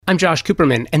I'm Josh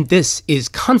Cooperman, and this is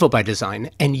Convo by Design,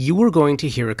 and you are going to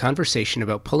hear a conversation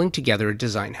about pulling together a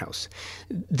design house.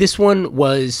 This one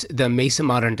was the Mesa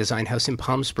Modern Design House in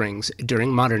Palm Springs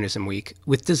during Modernism Week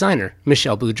with designer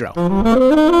Michelle Boudreau.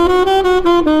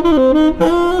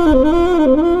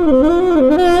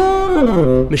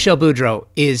 Michelle Boudreau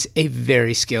is a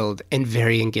very skilled and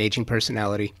very engaging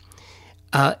personality.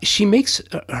 She makes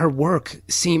her work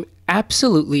seem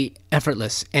absolutely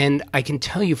effortless, and I can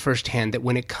tell you firsthand that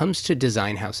when it comes to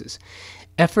design houses,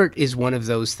 effort is one of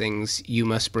those things you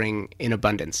must bring in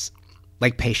abundance,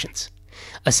 like patience,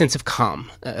 a sense of calm,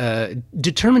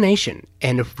 determination,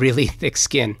 and a really thick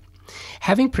skin.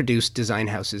 Having produced design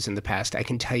houses in the past, I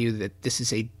can tell you that this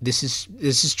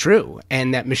is true,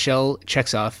 and that Michelle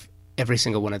checks off every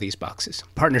single one of these boxes.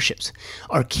 Partnerships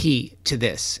are key to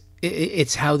this.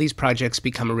 It's how these projects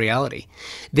become a reality.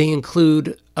 They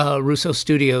include Russo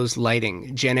Studios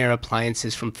lighting, Jen Air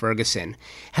appliances from Ferguson,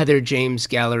 Heather James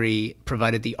Gallery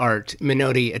provided the art,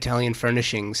 Minotti Italian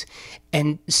furnishings,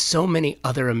 and so many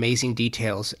other amazing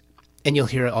details. And you'll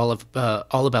hear all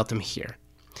about them here.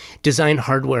 Design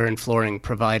Hardware and Flooring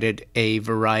provided a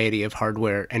variety of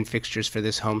hardware and fixtures for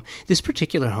this home. This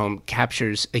particular home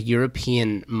captures a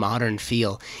European modern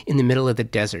feel in the middle of the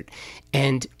desert.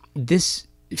 And this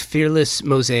fearless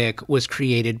mosaic was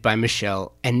created by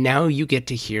Michelle, and now you get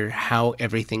to hear how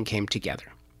everything came together.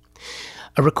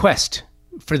 A request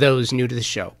for those new to the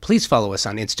show, please follow us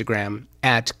on Instagram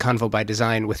at Convo by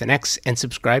Design with an X, and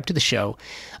subscribe to the show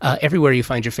everywhere you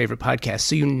find your favorite podcast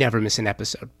so you never miss an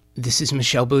episode. This is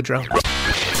Michelle Boudreau.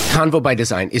 Convo by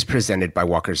Design is presented by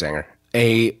Walker Zanger,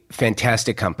 a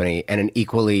fantastic company and an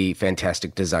equally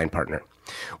fantastic design partner.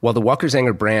 While the Walker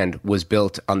Zanger brand was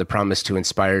built on the promise to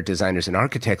inspire designers and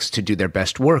architects to do their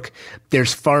best work,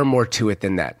 there's far more to it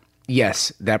than that.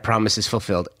 Yes, that promise is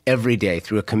fulfilled every day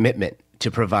through a commitment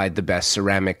to provide the best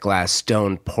ceramic, glass,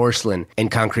 stone, porcelain,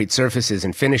 and concrete surfaces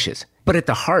and finishes. But at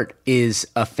the heart is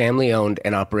a family-owned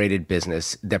and operated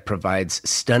business that provides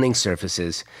stunning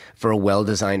surfaces for a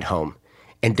well-designed home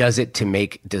and does it to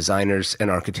make designers and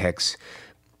architects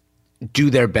do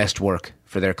their best work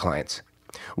for their clients.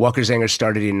 Walker Zanger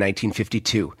started in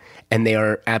 1952, and they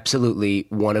are absolutely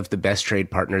one of the best trade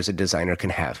partners a designer can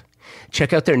have.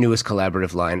 Check out their newest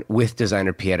collaborative line with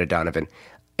designer Pieta Donovan,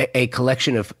 a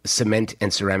collection of cement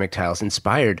and ceramic tiles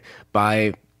inspired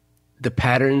by the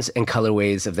patterns and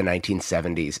colorways of the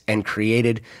 1970s and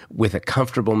created with a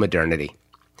comfortable modernity.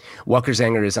 Walker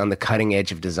Zanger is on the cutting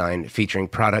edge of design, featuring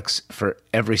products for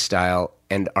every style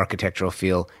and architectural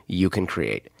feel you can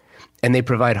create. And they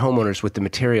provide homeowners with the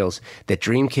materials that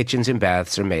dream kitchens and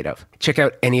baths are made of. Check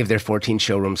out any of their 14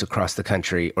 showrooms across the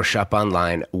country or shop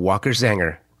online,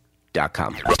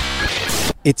 walkerzanger.com.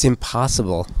 It's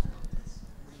impossible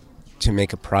to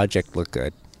make a project look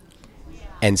good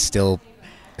and still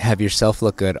have yourself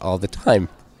look good all the time.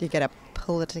 You got to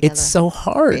pull it together. It's so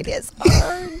hard. It is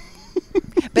hard.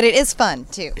 But it is fun,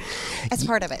 too. That's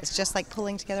part of it. It's just like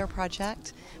pulling together a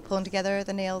project, pulling together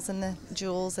the nails and the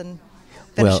jewels and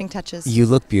finishing touches. You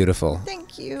look beautiful.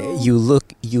 Thank you. You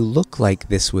look like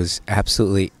this was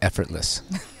absolutely effortless.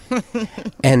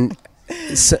 And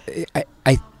so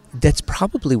I that's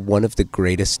probably one of the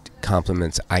greatest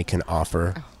compliments I can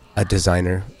offer a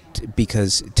designer,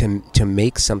 because to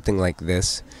make something like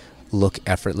this look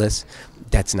effortless,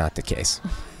 that's not the case.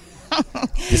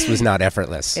 This was not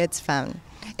effortless. It's fun.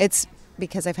 It's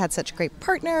because I've had such great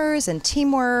partners and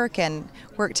teamwork and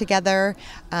work together.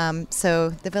 So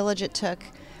the village it took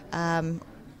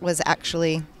was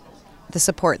actually the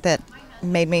support that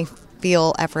made me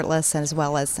feel effortless, as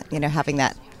well as, having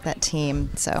that team.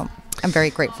 So I'm very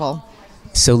grateful.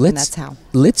 So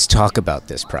let's talk about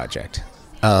this project.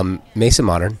 Mesa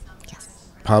Modern, yes.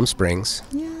 Palm Springs.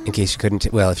 Yeah. In case you couldn't,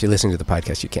 if you're listening to the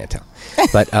podcast, you can't tell.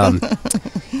 But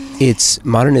it's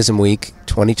Modernism Week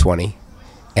 2020.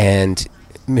 And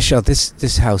Michelle,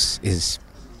 this house is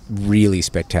really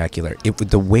spectacular.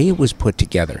 The way it was put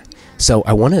together. So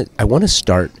I want to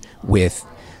start with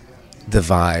the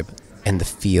vibe and the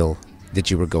feel that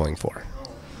you were going for.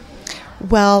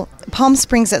 Well, Palm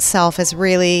Springs itself is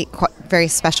really very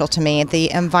special to me. The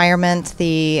environment,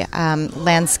 the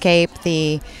landscape,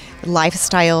 the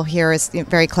lifestyle here is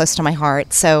very close to my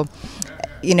heart. So,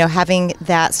 having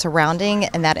that surrounding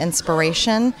and that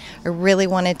inspiration, I really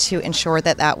wanted to ensure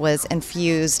that was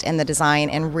infused in the design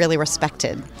and really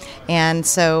respected. And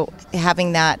so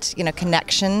having that,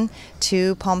 connection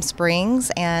to Palm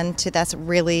Springs and to that's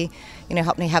really,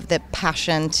 helped me have the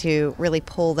passion to really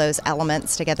pull those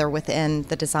elements together within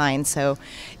the design. So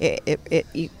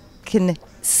you can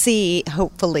see,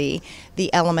 hopefully,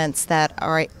 the elements that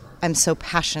I'm so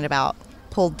passionate about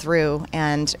pulled through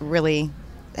and really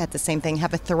at the same thing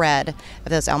have a thread of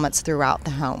those elements throughout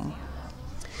the home.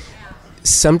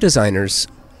 Some designers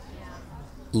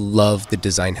love the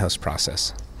design house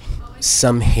process.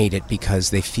 Some hate it because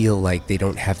they feel like they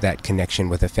don't have that connection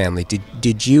with a family.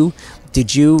 Did you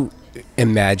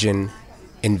envision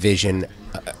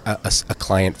a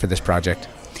client for this project?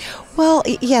 Well,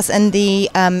 yes, and the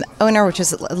owner, which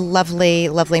is a lovely,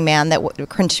 lovely man that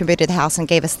contributed to the house and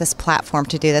gave us this platform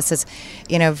to do this, is,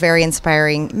 very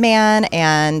inspiring man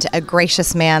and a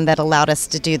gracious man that allowed us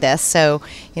to do this. So,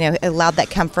 allowed that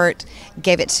comfort,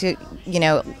 gave it to,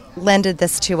 lended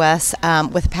this to us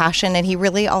with passion, and he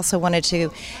really also wanted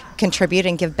to contribute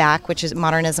and give back, which is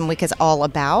Modernism Week is all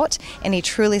about, and he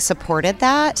truly supported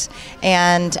that,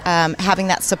 and having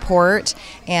that support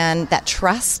and that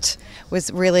trust was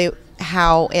really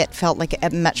how it felt like a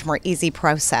much more easy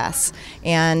process.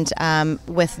 And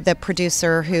with the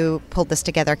producer who pulled this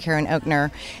together, Karen Oakner,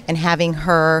 and having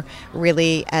her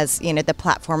really as, the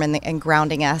platform and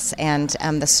grounding us and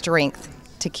the strength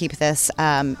to keep this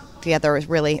together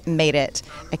really made it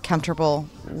a comfortable,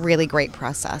 really great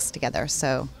process together.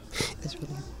 So it's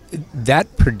really...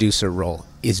 That producer role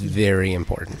is very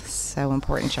important. So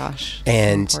important, Josh.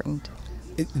 And so important.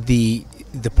 The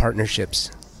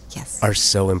partnerships are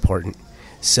so important.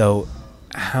 So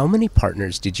how many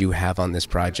partners did you have on this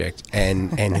project,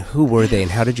 and who were they, and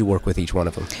how did you work with each one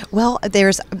of them? Well,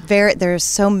 there's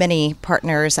so many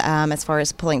partners as far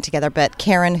as pulling together, but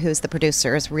Karen, who's the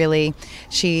producer,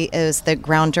 she is the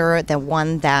grounder, the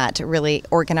one that really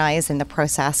organized in the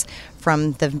process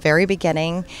from the very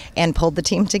beginning and pulled the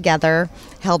team together,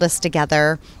 held us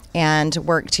together, and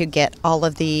worked to get all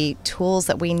of the tools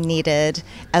that we needed,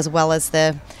 as well as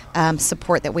the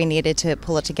support that we needed to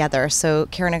pull it together. So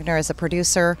Karen Oakner as a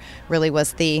producer really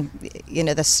was the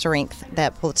strength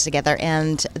that pulled it together,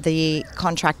 and the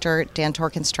contractor, Dantor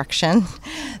Construction,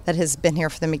 that has been here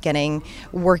from the beginning,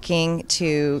 working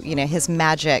to, his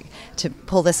magic to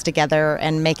pull this together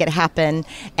and make it happen,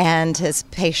 and his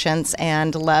patience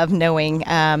and love knowing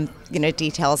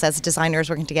details. As designers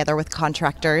working together with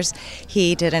contractors,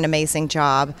 he did an amazing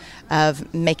job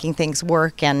of making things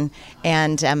work and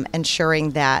ensuring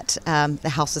that the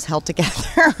house is held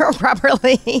together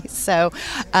properly. So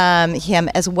him,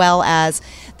 as well as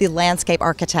the landscape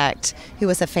architect, who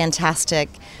was a fantastic,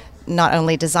 not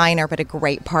only designer, but a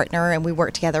great partner, and we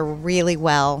worked together really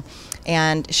well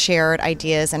and shared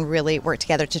ideas and really worked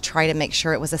together to try to make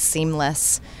sure it was a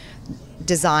seamless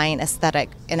design aesthetic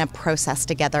in a process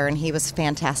together. And he was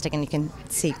fantastic, and you can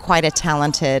see quite a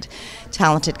talented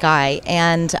guy.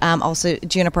 And also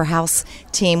Juniper House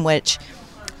team, which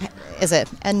is a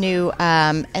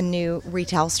new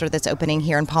retail store that's opening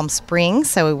here in Palm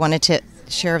Springs. So we wanted to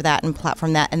share that and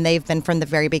platform that, and they've been from the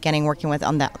very beginning working with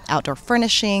on the outdoor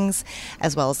furnishings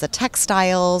as well as the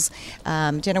textiles,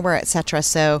 dinnerware, etc.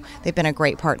 So they've been a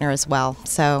great partner as well.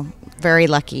 So very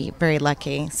lucky.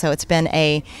 So it's been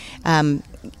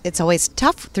it's always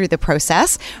tough through the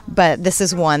process, but this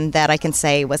is one that I can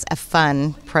say was a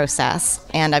fun process,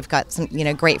 and I've got some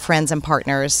great friends and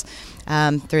partners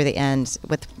through the end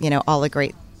with all the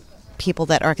great people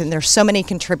that are. There's so many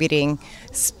contributing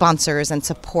sponsors and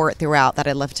support throughout that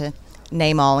I'd love to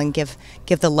name all and give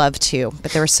the love to,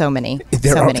 but there were so many.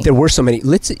 There were so many.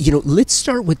 Let's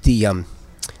start with the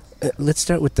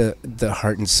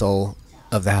heart and soul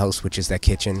of the house, which is that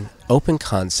kitchen. Open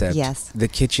concept. Yes. The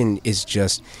kitchen is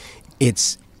just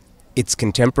it's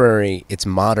contemporary, it's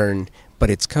modern,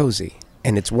 but it's cozy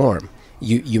and it's warm.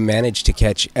 You manage to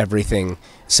catch everything.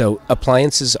 So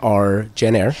appliances are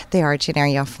Jenn-Air. They are Jenn-Air,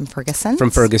 yeah, from Ferguson.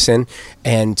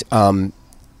 And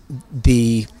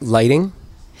the lighting?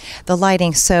 The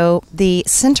lighting. So the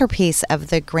centerpiece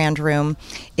of the grand room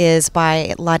is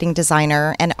by lighting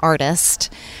designer and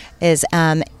artist is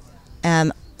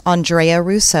Andrea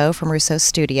Russo from Russo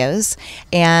Studios.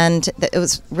 And it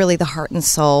was really the heart and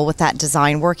soul with that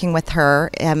design, working with her.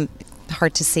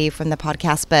 Hard to see from the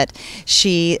podcast, but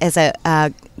she is a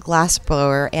glass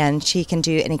blower, and she can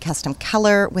do any custom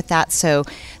color with that. So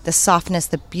the softness,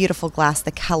 the beautiful glass,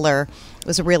 the color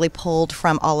was really pulled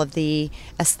from all of the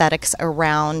aesthetics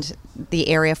around the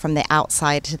area from the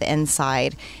outside to the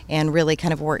inside, and really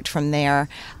kind of worked from there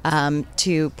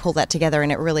to pull that together,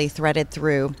 and it really threaded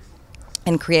through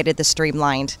and created the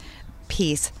streamlined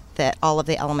piece that all of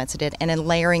the elements did, and then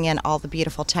layering in all the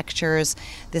beautiful textures,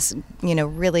 this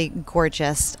really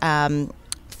gorgeous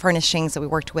furnishings that we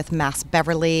worked with Mass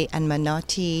Beverly and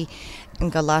Menotti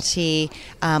and Galati,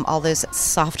 all those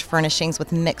soft furnishings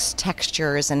with mixed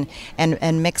textures and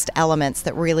mixed elements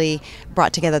that really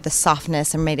brought together the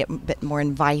softness and made it a bit more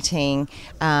inviting,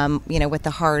 with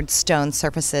the hard stone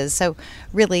surfaces. So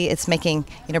really it's making,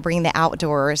 bringing the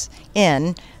outdoors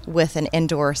in with an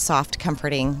indoor, soft,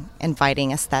 comforting,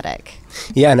 inviting aesthetic.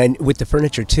 Yeah, and with the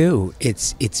furniture too,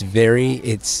 it's very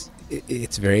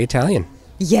Italian.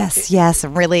 Yes.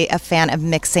 I'm really a fan of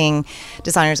mixing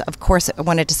designers. Of course, I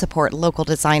wanted to support local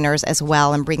designers as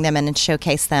well and bring them in and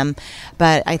showcase them.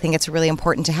 But I think it's really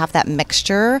important to have that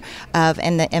mixture of,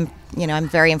 I'm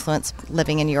very influenced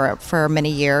living in Europe for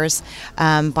many years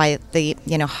by the,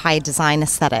 high design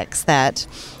aesthetics that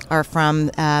are from,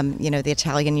 the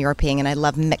Italian European, and I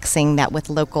love mixing that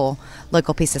with local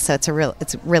pieces. So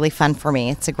it's really fun for me.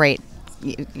 It's a great,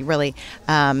 really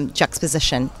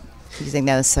juxtaposition using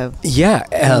those, so yeah,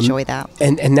 I enjoy that.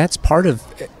 And that's part of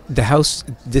the house.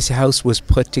 This house was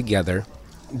put together.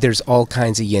 There's all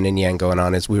kinds of yin and yang going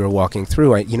on as we were walking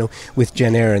through. With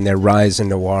Jen Eyre and their Rise and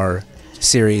Noir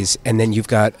series, and then you've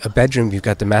got a bedroom. You've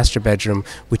got the master bedroom,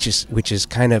 which is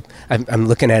kind of, I'm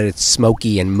looking at it,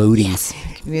 smoky and moody. Yes,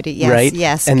 moody. Yes, right.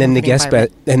 Yes, and then the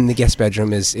guest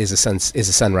bedroom is a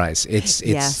sunrise.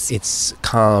 It's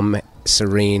calm,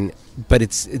 serene.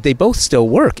 But they both still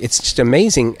work. It's just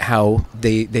amazing how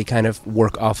they kind of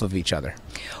work off of each other.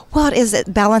 Well,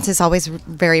 balance is always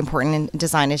very important in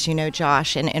design, as you know,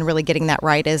 Josh, and really getting that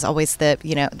right is always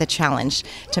the challenge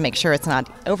to make sure it's not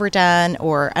overdone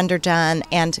or underdone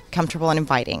and comfortable and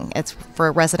inviting. It's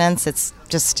for residents. It's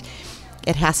just,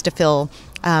 it has to feel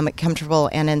comfortable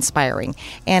and inspiring.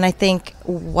 And I think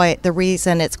the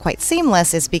reason it's quite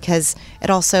seamless is because it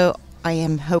also, I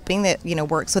am hoping that,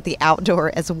 works with the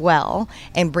outdoor as well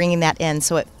and bringing that in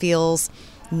so it feels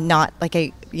not like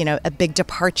a big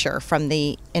departure from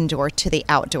the indoor to the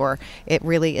outdoor. It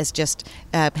really is just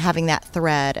having that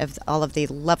thread of all of the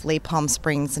lovely Palm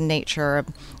Springs nature,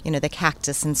 the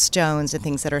cactus and stones and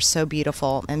things that are so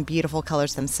beautiful and beautiful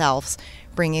colors themselves,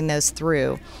 bringing those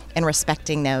through and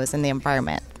respecting those in the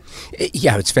environment.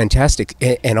 Yeah, it's fantastic.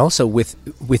 And also with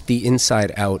the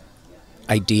inside out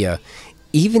idea,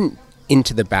 even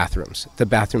into the bathrooms. The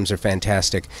bathrooms are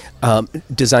fantastic.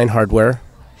 Design hardware.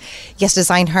 Yes,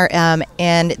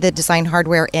 and the design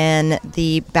hardware in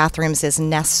the bathrooms is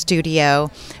Nest Studio.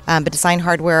 But design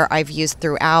hardware I've used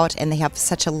throughout, and they have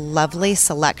such a lovely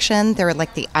selection. They're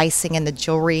like the icing and the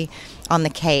jewelry on the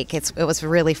cake. It was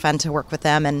really fun to work with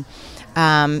them, and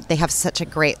they have such a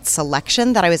great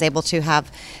selection that I was able to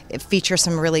have feature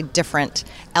some really different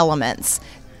elements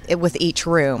with each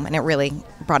room, and it really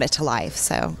brought it to life.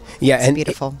 So yeah, it's and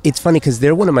beautiful. It's funny because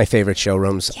they're one of my favorite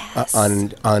showrooms. Yes. on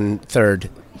 3rd.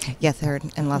 Yeah,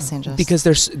 3rd in Los Angeles. Because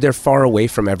they're far away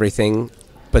from everything,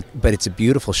 but it's a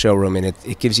beautiful showroom, and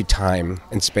it gives you time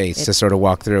and space to sort of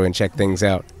walk through and check things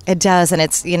out. It does, and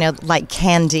it's like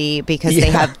candy because they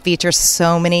have features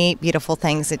so many beautiful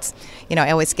things. It's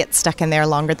I always get stuck in there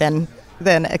longer than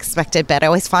expected, but I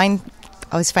always find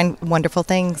wonderful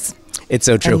things. It's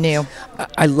so true. And new.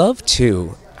 I love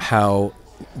too how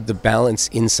the balance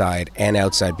inside and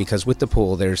outside, because with the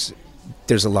pool there's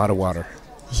a lot of water.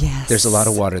 Yes. There's a lot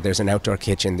of water. There's an outdoor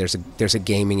kitchen. There's a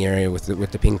gaming area with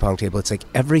the ping pong table. It's like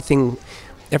everything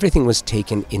was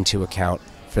taken into account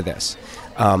for this.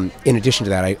 In addition to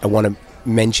that, I want to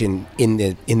mention in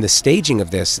the staging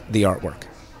of this, the artwork.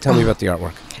 Tell me about the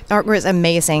artwork. The artwork is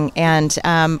amazing, and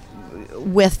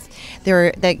with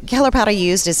the color palette I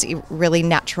used is really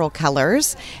natural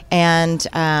colors, and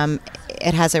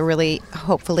it has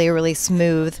hopefully a really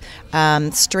smooth,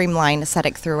 streamlined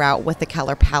aesthetic throughout with the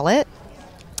color palette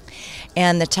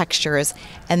and the textures,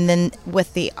 and then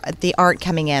with the art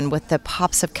coming in with the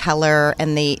pops of color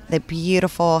and the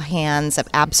beautiful hands of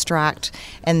abstract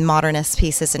and modernist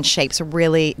pieces and shapes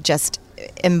really just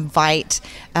invite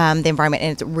the environment,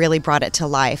 and it really brought it to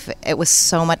life. It was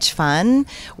so much fun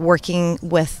working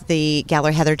with the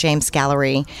gallery, Heather James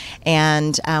Gallery,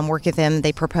 and working with them.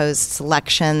 They proposed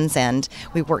selections, and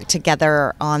we worked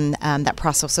together on that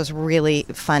process. So it was really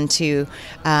fun to,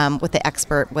 with the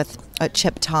expert, with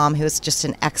Chip Tom, who is just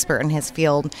an expert in his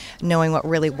field, knowing what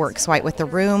really works right with the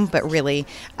room, but really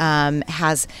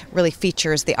really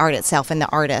features the art itself and the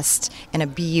artist in a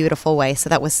beautiful way. So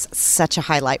that was such a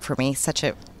highlight for me, such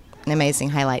an amazing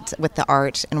highlight with the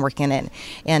art and working it,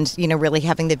 and really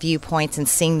having the viewpoints and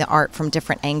seeing the art from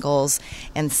different angles,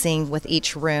 and seeing with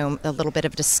each room a little bit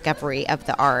of discovery of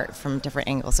the art from different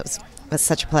angles. It was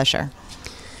such a pleasure.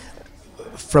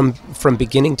 From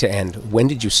beginning to end, when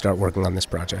did you start working on this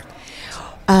project?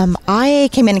 I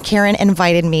came in, Karen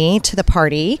invited me to the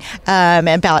party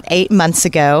about 8 months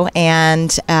ago,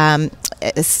 and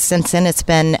since then it's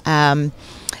been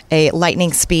a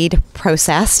lightning speed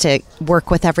process to work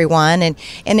with everyone. And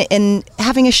in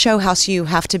having a show house, you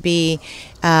have to be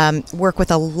work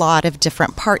with a lot of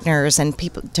different partners and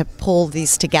people to pull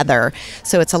these together.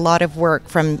 So it's a lot of work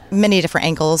from many different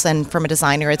angles, and from a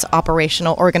designer, it's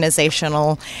operational,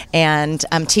 organizational, and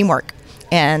teamwork.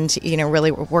 And,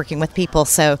 really working with people.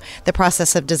 So the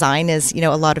process of design is, a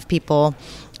lot of people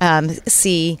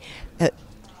see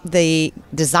the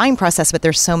design process, but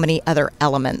there's so many other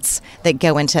elements that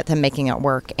go into it, than making it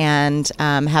work. And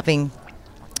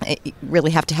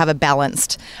really have to have a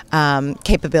balanced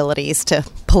capabilities to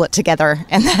pull it together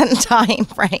in that time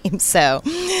frame. So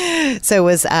it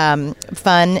was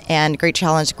fun and great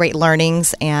challenge, great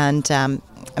learnings. And I'm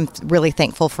really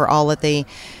thankful for all of the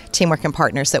teamwork and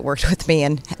partners that worked with me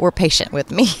and were patient with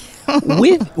me.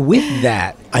 with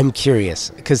that, I'm curious,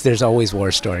 because there's always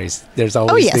war stories. There's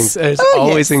always things. There's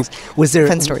always things. Was there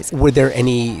fun stories? Were there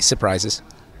any surprises?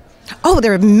 Oh,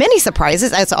 there are many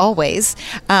surprises, as always.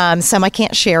 Some I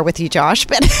can't share with you, Josh,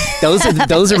 but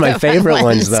those are my favorite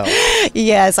ones, though.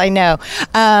 Yes, I know.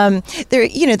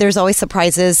 There's always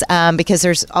surprises because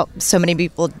there's so many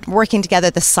people working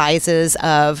together. The sizes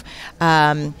of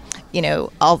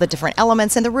all the different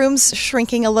elements in the rooms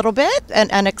shrinking a little bit and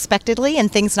unexpectedly,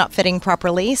 and things not fitting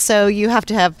properly. So you have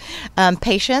to have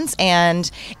patience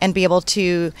and be able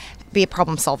to be a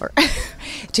problem solver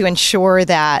to ensure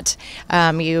that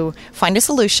you find a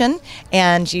solution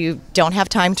and you don't have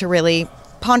time to really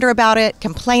ponder about it,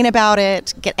 complain about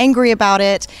it, get angry about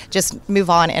it. Just move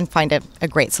on and find a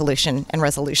great solution and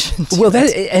resolution. Well, that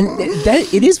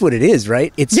it is what it is,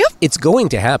 right? It's going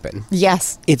to happen.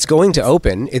 Yes. It's going to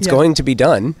open. It's going to be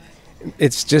done.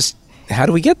 It's just, how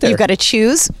do we get there? You've got to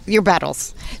choose your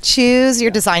battles. Choose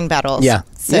your design battles. Yeah.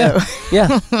 So.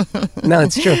 Yeah. No,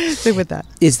 it's true. Live with that.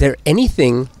 Is there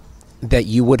anything that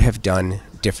you would have done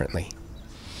differently?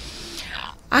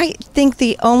 I think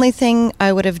the only thing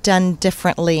I would have done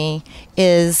differently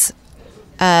is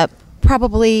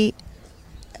probably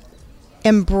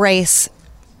embrace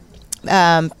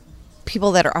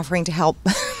people that are offering to help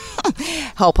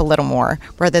a little more,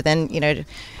 rather than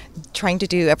trying to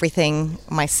do everything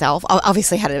myself.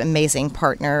 Obviously had an amazing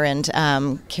partner, and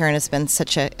Karen has been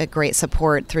such a great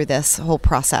support through this whole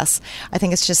process. I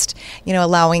think it's just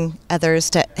allowing others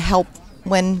to help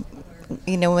when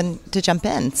to jump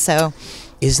in. So.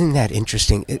 Isn't that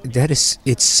interesting?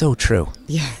 It's so true.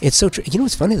 Yeah. It's so true.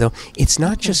 What's funny, though? It's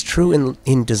not just true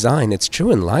in design. It's true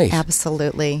in life.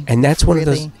 Absolutely. And that's one of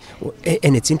those...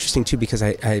 And it's interesting, too, because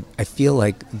I feel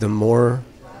like the more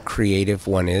creative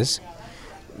one is...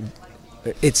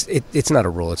 It's not a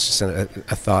rule. It's just a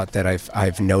thought that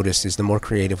I've noticed is the more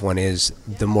creative one is,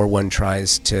 the more one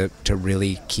tries to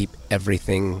really keep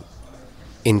everything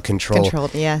in control.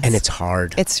 Controlled, yes. And it's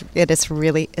hard. It's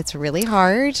really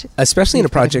hard. Especially on a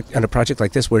project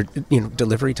like this, where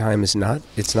delivery time is not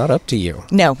up to you.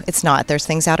 No, it's not. There's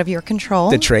things out of your control.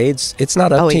 The trades, it's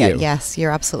not up to you. Yes, you're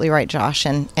absolutely right, Josh.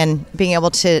 And being able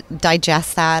to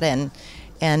digest that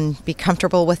and be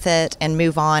comfortable with it and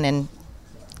move on and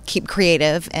keep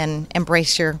creative and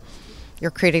embrace your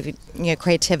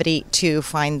creativity to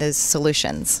find those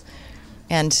solutions,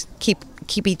 and keep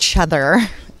each other,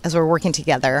 as we're working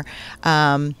together,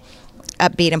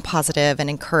 upbeat and positive, and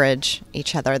encourage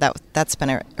each other. That's been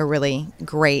a really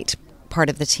great part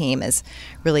of the team, is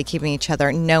really keeping each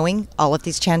other, knowing all of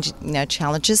these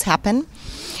challenges happen.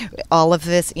 All of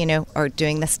this, are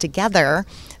doing this together.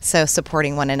 So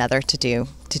supporting one another to do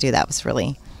that was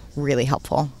really, really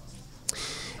helpful.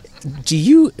 Do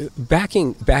you,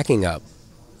 backing up,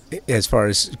 as far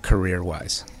as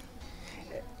career-wise,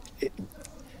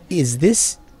 is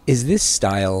this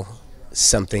style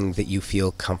something that you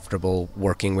feel comfortable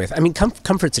working with? I mean,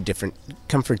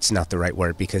 comfort's not the right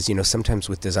word, because, sometimes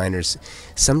with designers,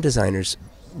 some designers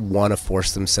want to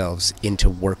force themselves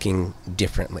into working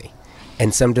differently,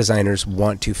 and some designers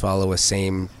want to follow a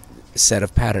same set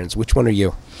of patterns. Which one are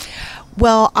you?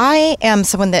 Well, I am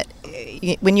someone that,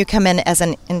 when you come in as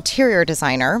an interior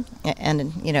designer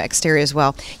and exterior as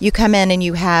well, you come in and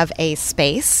you have a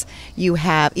space. You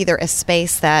have either a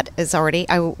space that is already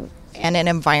and an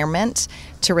environment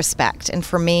to respect. And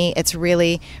for me, it's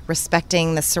really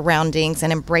respecting the surroundings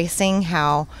and embracing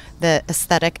how the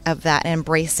aesthetic of that, and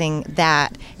embracing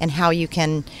that, and how you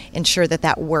can ensure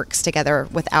that works together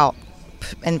without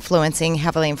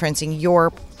heavily influencing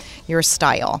your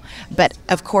style. But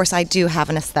of course, I do have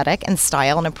an aesthetic and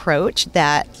style and approach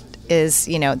that is,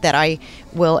 that I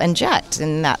will inject,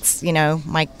 and that's,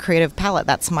 my creative palette.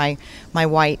 That's my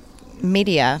white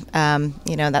media,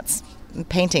 that's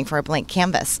painting for a blank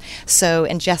canvas. So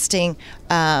ingesting,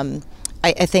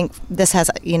 I think this has,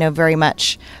 very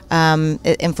much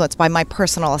influenced by my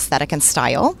personal aesthetic and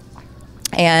style.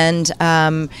 And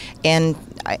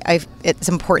it's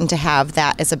important to have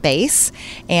that as a base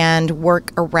and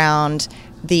work around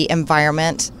the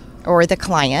environment or the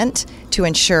client to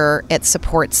ensure it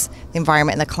supports the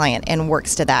environment and the client and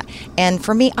works to that. And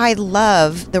for me, I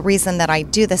love the reason that I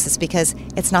do this is because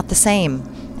it's not the same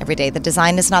every day. The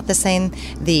design is not the same.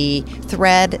 The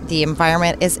thread, the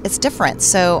environment it's different.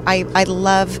 So I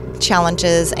love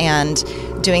challenges and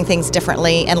doing things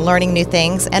differently and learning new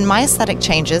things. And my aesthetic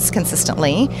changes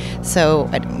consistently. So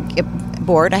I get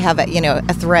bored. I have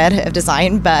a thread of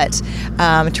design, but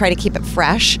try to keep it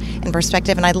fresh in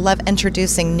perspective. And I love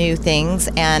introducing new things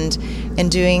and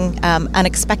doing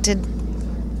unexpected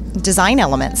design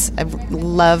elements. I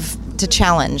love to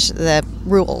challenge the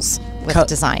rules with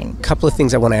design. Couple of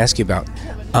things I want to ask you about.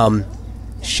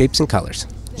 Shapes and colors.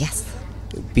 Yes.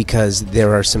 Because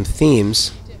there are some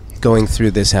themes going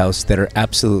through this house that are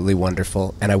absolutely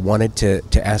wonderful, and I wanted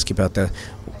to ask you about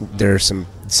there are some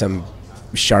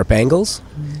sharp angles,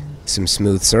 some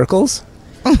smooth circles,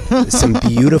 some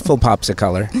beautiful pops of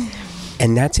color,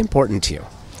 and that's important to you.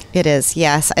 It is,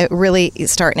 yes. It really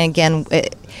starting again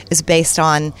it is based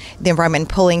on the environment,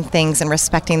 pulling things and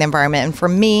respecting the environment. And for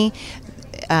me,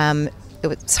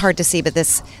 it's hard to see, but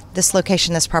this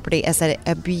location, this property is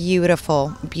a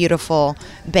beautiful, beautiful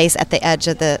base at the edge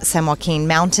of the San Joaquin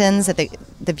Mountains.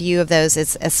 The view of those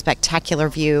is a spectacular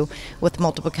view with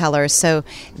multiple colors. So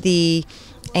the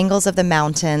angles of the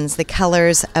mountains, the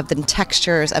colors of the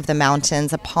textures of the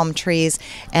mountains, the palm trees,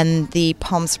 and the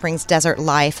Palm Springs desert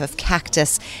life of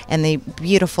cactus, and the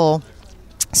beautiful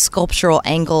sculptural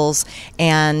angles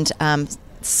and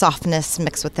softness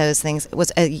mixed with those things. It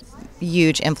was a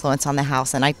huge influence on the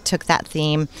house, and I took that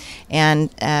theme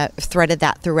and threaded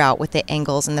that throughout with the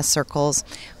angles and the circles,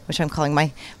 which I'm calling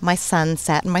my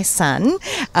sunset and my sun,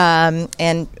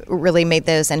 and really made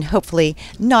those, and hopefully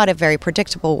not a very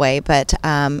predictable way, but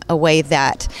a way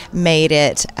that made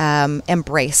it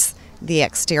embrace the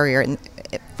exterior and,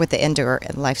 with the indoor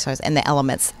and lifestyles and the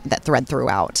elements that thread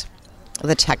throughout,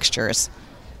 the textures.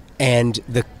 And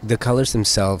the colors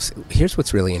themselves, here's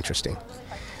what's really interesting.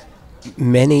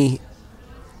 Many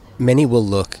will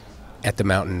look at the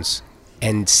mountains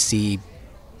and see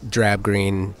drab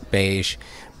green, beige,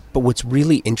 but what's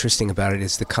really interesting about it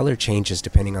is the color changes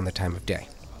depending on the time of day.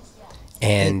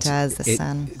 And it does, the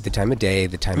sun. The time of day,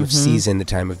 the time of season, the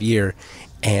time of year,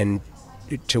 and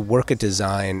to work a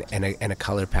design and a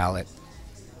color palette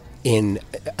in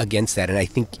against that. And I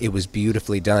think it was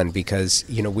beautifully done because,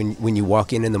 when you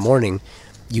walk in the morning,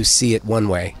 you see it one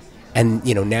way. And,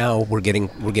 now we're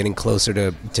getting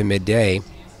closer to midday,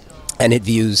 and it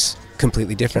views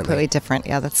completely differently. Completely different.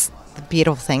 Yeah, that's the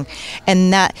beautiful thing.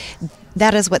 And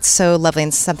that is what's so lovely,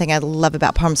 and something I love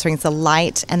about Palm Springs. The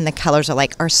light and the colors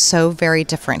are so very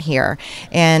different here.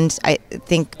 And I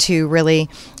think to really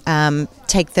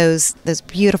take those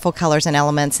beautiful colors and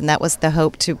elements, and that was the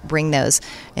hope, to bring those.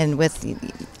 And with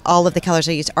all of the colors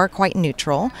I used are quite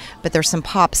neutral, but there's some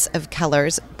pops of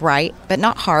colors, bright but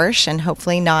not harsh, and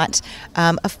hopefully not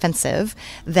offensive,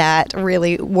 that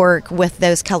really work with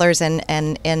those colors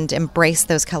and embrace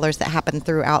those colors that happen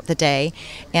throughout the day.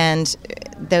 And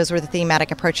those were the thematic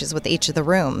approaches with each of the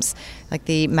rooms. Like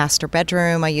the master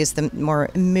bedroom, I used the more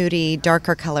moody,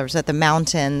 darker colors of the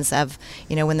mountains of,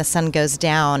 when the sun goes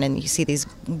down and you see these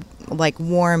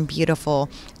warm, beautiful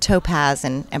topaz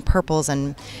and purples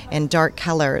and dark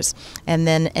colors. And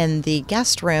then in the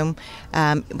guest room,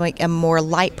 a more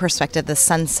light perspective, the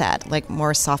sunset,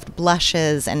 more soft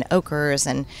blushes and ochres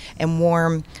and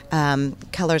warm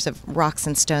colors of rocks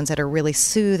and stones that are really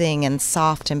soothing and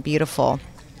soft and beautiful.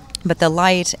 But the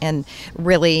light and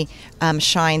really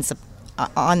shines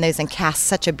on those and casts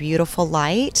such a beautiful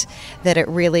light that it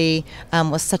really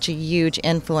was such a huge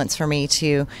influence for me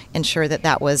to ensure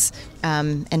that was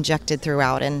injected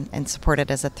throughout and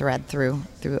supported as a thread through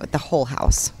the whole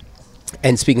house.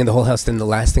 And speaking of the whole house, then the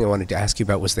last thing I wanted to ask you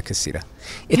about was the casita.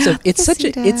 It's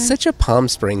such a Palm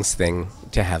Springs thing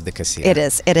to have the casita.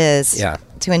 It is. Yeah.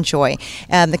 To enjoy.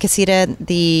 The casita,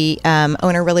 the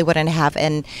owner really wanted to have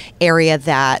an area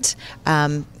that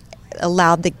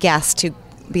allowed the guests to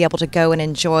be able to go and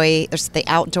enjoy the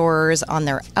outdoors on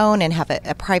their own and have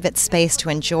a private space to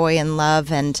enjoy and love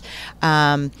and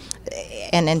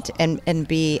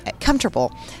be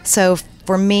comfortable. So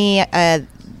for me,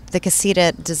 the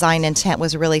casita design intent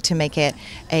was really to make it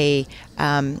a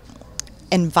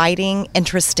inviting,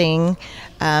 interesting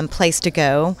place to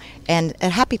go, and a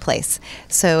happy place.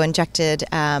 So injected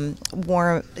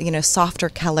warm, softer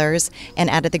colors and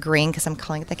added the green, because I'm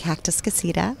calling it the Cactus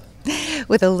Casita,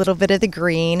 with a little bit of the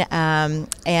green,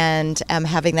 and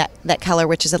having that color,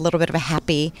 which is a little bit of a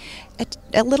happy,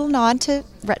 a little nod to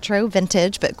retro,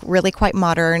 vintage, but really quite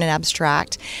modern and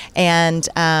abstract, and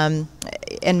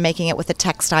making it with the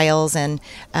textiles and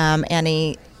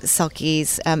Annie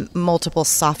Selke's multiple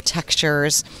soft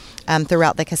textures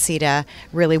throughout the casita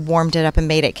really warmed it up and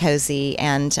made it cozy.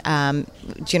 And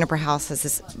Juniper House has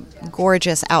this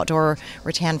gorgeous outdoor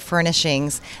rattan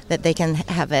furnishings that they can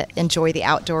enjoy the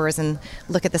outdoors and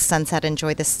look at the sunset,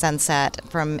 enjoy the sunset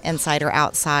from inside or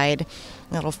outside.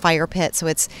 A little fire pit, so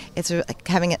it's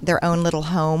having their own little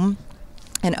home,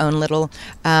 an own little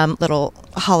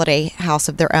holiday house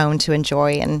of their own to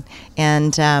enjoy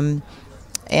and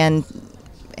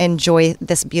enjoy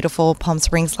this beautiful Palm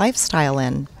Springs lifestyle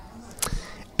in.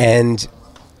 And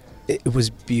it was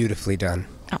beautifully done.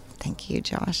 Oh, thank you,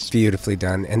 Josh. Beautifully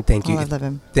done. And thank you. I love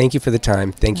him. Thank you for the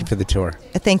time. Thank you for the tour.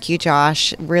 Thank you,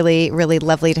 Josh. Really, really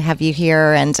lovely to have you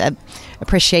here, and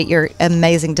appreciate your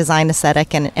amazing design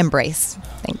aesthetic and embrace.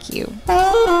 Thank you.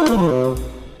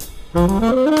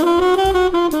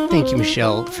 Thank you,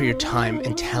 Michelle, for your time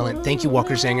and talent. Thank you,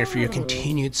 Walker Zanger, for your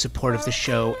continued support of the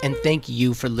show. And thank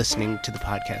you for listening to the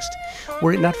podcast.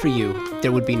 Were it not for you,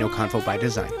 there would be no Convo by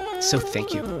Design. So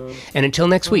thank you. And until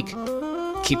next week,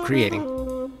 keep creating.